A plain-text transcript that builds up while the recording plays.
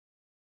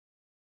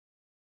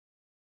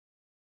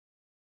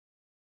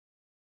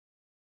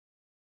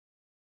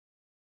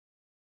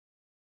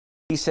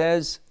He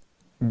says,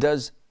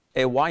 does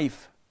a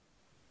wife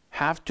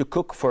have to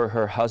cook for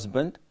her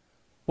husband?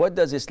 What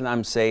does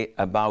Islam say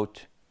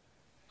about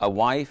a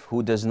wife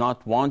who does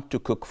not want to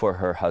cook for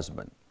her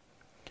husband?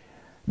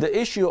 The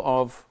issue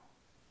of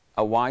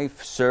a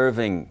wife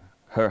serving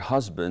her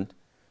husband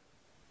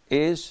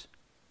is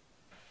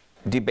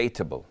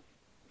debatable,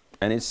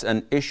 and it's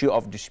an issue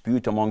of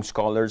dispute among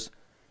scholars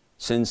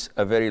since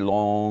a very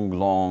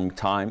long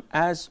time,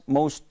 as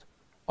most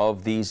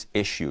of these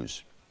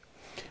issues.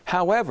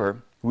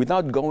 However,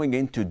 without going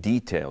into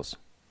details,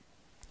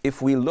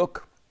 if we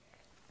look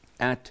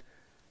at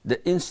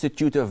the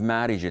institute of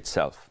marriage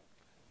itself,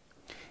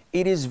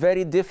 it is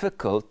very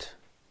difficult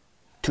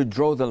to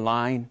draw the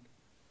line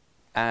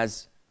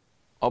as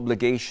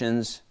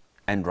obligations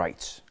and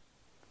rights.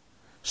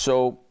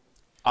 So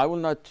I will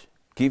not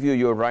give you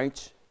your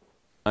rights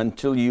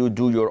until you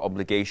do your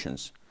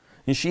obligations.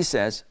 And she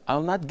says,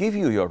 I'll not give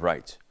you your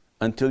rights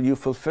until you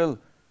fulfill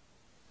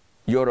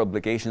your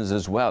obligations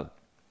as well.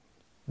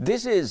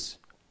 This is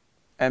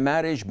a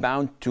marriage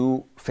bound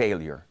to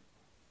failure.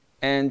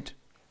 And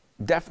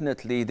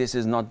definitely this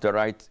is not the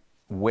right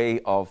way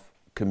of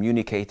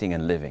communicating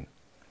and living.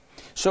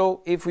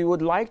 So if we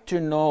would like to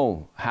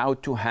know how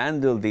to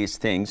handle these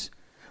things,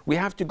 we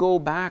have to go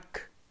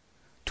back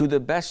to the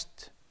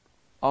best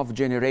of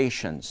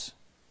generations,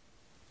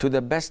 to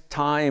the best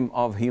time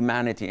of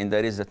humanity, and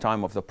that is the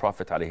time of the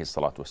Prophet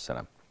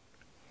ﷺ.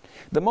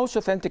 The most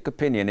authentic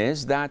opinion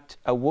is that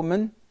a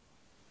woman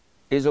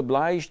is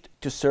obliged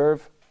to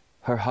serve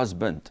her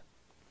husband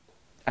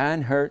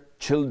and her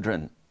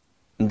children,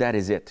 and that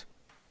is it.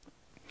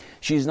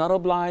 She is not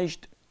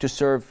obliged to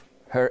serve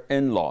her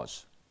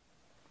in-laws,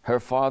 her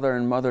father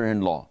and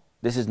mother-in-law.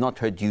 This is not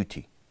her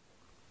duty.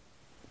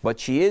 But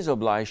she is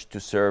obliged to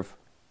serve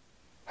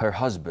her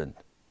husband.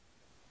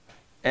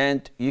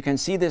 And you can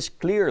see this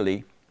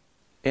clearly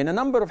in a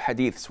number of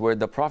hadiths where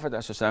the Prophet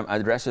ﷺ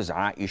addresses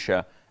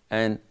Aisha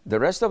and the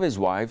rest of his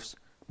wives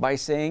by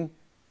saying,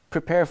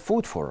 prepare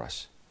food for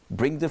us,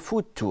 bring the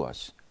food to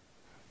us.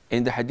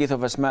 In the hadith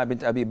of Asma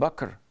bint Abi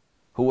Bakr,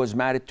 who was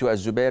married to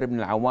Az-Zubair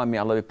ibn al-Awwam, may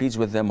Allah be pleased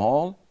with them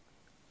all,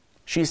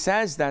 she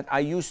says that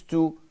I used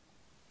to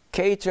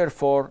cater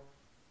for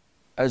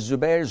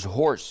Az-Zubair's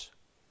horse,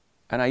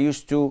 and I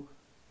used to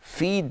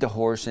feed the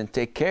horse and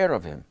take care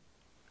of him.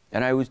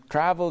 And I would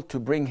travel to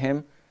bring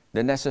him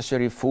the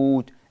necessary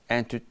food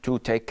and to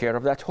take care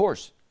of that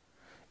horse.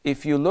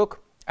 If you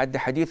look at the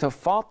hadith of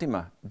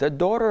Fatima, the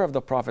daughter of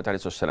the Prophet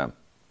ﷺ,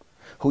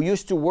 who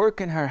used to work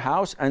in her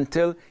house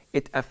until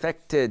it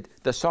affected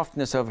the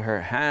softness of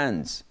her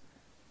hands.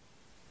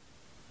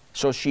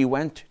 So she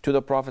went to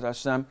the Prophet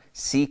ﷺ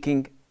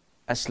seeking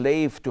a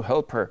slave to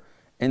help her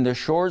in the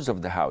chores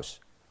of the house.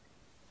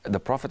 The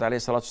Prophet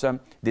ﷺ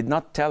did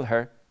not tell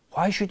her,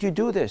 why should you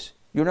do this?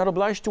 You're not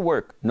obliged to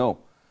work. No.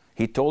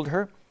 He told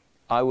her,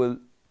 I will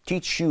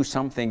teach you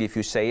something if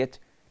you say it.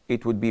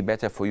 It would be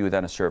better for you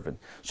than a servant.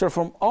 So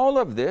from all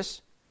of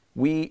this,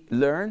 we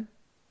learn,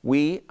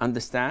 we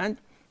understand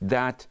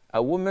that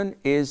a woman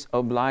is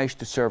obliged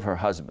to serve her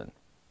husband.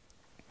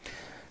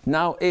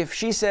 Now, if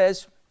she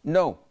says,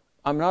 no,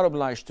 I'm not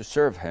obliged to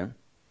serve him,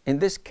 in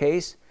this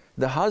case,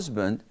 the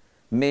husband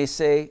may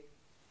say,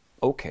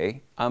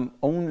 okay, I'm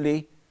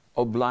only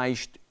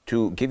obliged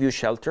to give you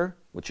shelter,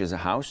 which is a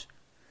house,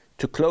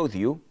 to clothe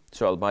you,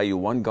 so I'll buy you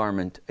one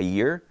garment a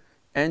year,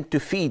 and to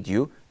feed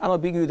you, and I'll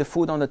bring you the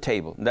food on the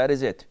table. That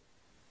is it.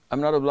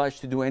 I'm not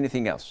obliged to do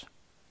anything else.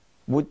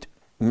 Would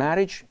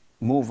marriage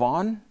move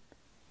on?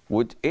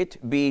 Would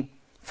it be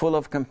full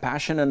of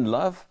compassion and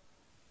love?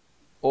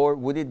 Or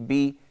would it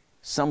be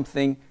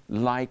something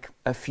like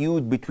a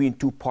feud between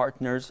two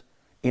partners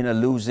in a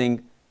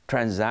losing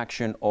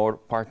transaction or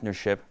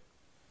partnership?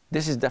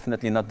 This is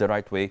definitely not the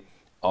right way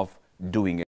of doing it.